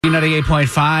98.5,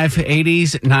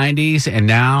 80s, 90s, and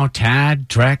now Tad,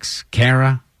 Drex,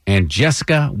 Kara, and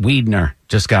Jessica Wiedner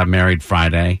just got married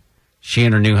Friday. She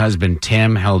and her new husband,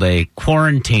 Tim, held a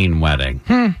quarantine wedding.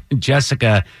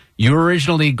 Jessica, you were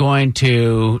originally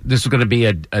this was going to be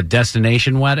a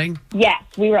destination wedding? Yes,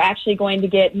 we were actually going to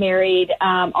get married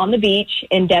on the beach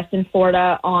in Destin,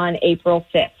 Florida on April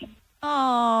 5th.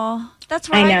 Oh, that's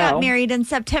where I got married in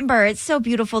September. It's so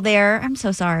beautiful there. I'm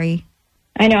so sorry.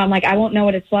 I know. I'm like, I won't know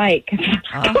what it's like.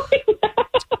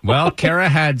 Well, Kara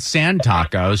had sand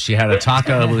tacos. She had a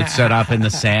taco booth set up in the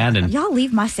sand. And y'all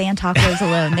leave my sand tacos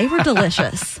alone. They were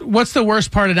delicious. What's the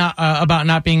worst part about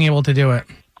not being able to do it?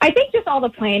 I think just all the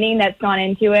planning that's gone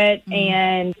into it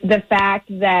and the fact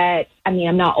that,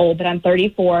 I'm not old, but I'm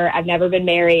 34. I've never been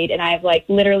married, and I've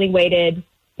literally waited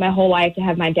my whole life to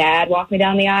have my dad walk me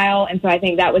down the aisle. And so I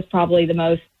think that was probably the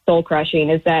most soul crushing,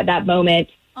 is that moment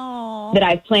that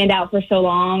I've planned out for so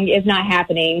long is not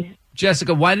happening.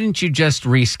 Jessica, why didn't you just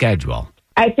reschedule?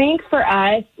 I think for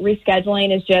us,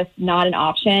 rescheduling is just not an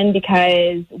option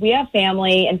because we have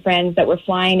family and friends that were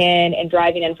flying in and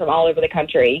driving in from all over the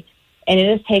country. And it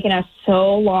has taken us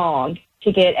so long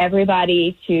to get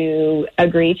everybody to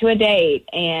agree to a date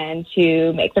and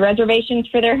to make the reservations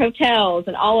for their hotels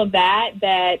and all of that,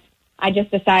 that I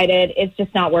just decided it's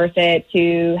just not worth it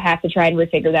to have to try and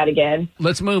refigure that again.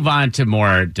 Let's move on to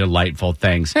more delightful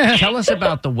things. Tell us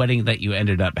about the wedding that you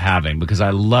ended up having, because I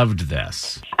loved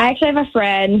this. I actually have a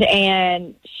friend,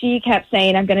 and she kept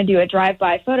saying, I'm going to do a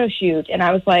drive-by photo shoot. And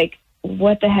I was like,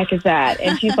 what the heck is that?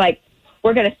 And she's like,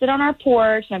 we're going to sit on our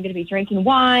porch, and I'm going to be drinking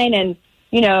wine, and,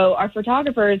 our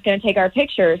photographer is going to take our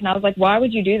pictures. And I was like, why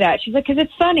would you do that? She's like, because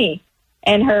it's funny.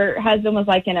 And her husband was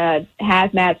in a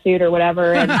hazmat suit or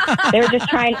whatever. And they were just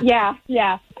trying. Yeah.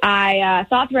 I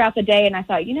thought throughout the day, and I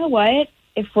thought, you know what?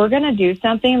 If we're going to do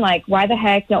something, why the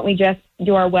heck don't we just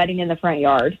do our wedding in the front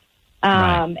yard?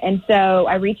 Right. And so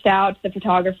I reached out to the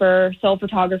photographer, Soul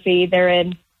Photography. They're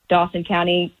in Dawson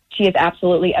County. She is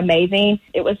absolutely amazing.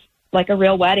 It was like a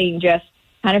real wedding, just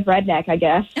kind of redneck, I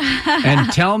guess.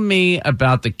 And tell me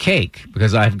about the cake,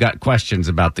 because I've got questions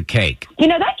about the cake.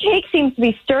 That cake seems to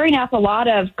be stirring up a lot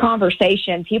of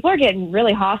conversation. People are getting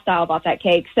really hostile about that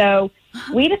cake. So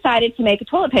we decided to make a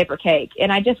toilet paper cake.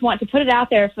 And I just want to put it out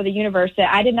there for the universe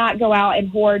that I did not go out and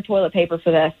hoard toilet paper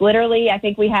for this. Literally, I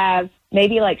think we have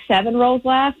maybe 7 rolls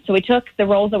left. So we took the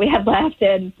rolls that we had left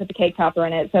and put the cake topper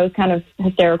in it. So it was kind of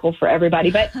hysterical for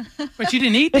everybody. But you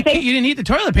didn't eat you didn't eat the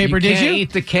toilet paper, did you? You can't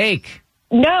eat the cake.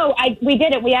 No, we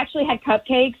didn't. We actually had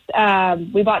cupcakes.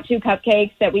 We bought 2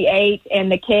 cupcakes that we ate, and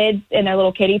the kids in their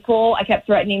little kiddie pool, I kept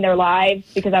threatening their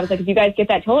lives because I was like, if you guys get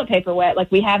that toilet paper wet,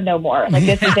 we have no more.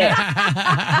 This is it.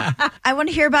 I want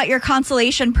to hear about your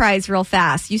consolation prize real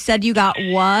fast. You said you got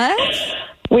what?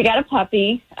 We got a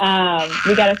puppy.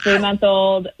 We got a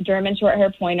 3-month-old German short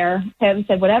hair pointer. Tim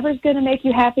said, whatever's going to make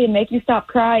you happy and make you stop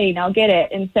crying, I'll get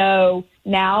it. And so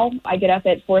now I get up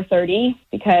at 4:30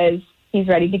 because he's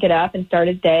ready to get up and start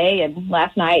his day. And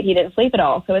last night he didn't sleep at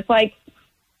all. So it's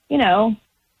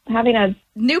having a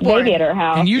newborn baby at our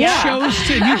house. And you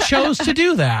chose to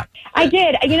do that. I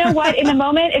did. You know what? In the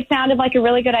moment, it sounded like a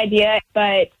really good idea,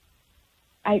 but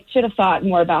I should have thought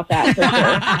more about that for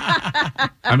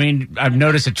sure. I've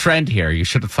noticed a trend here. You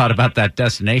should have thought about that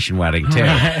destination wedding, too.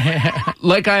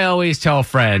 Like I always tell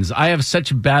friends, I have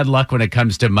such bad luck when it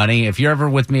comes to money. If you're ever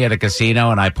with me at a casino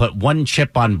and I put 1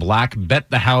 chip on black, bet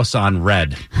the house on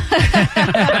red.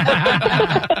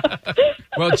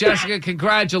 Well, Jessica,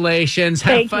 congratulations.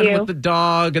 Have fun with the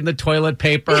dog and the toilet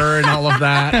paper and all of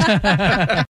that.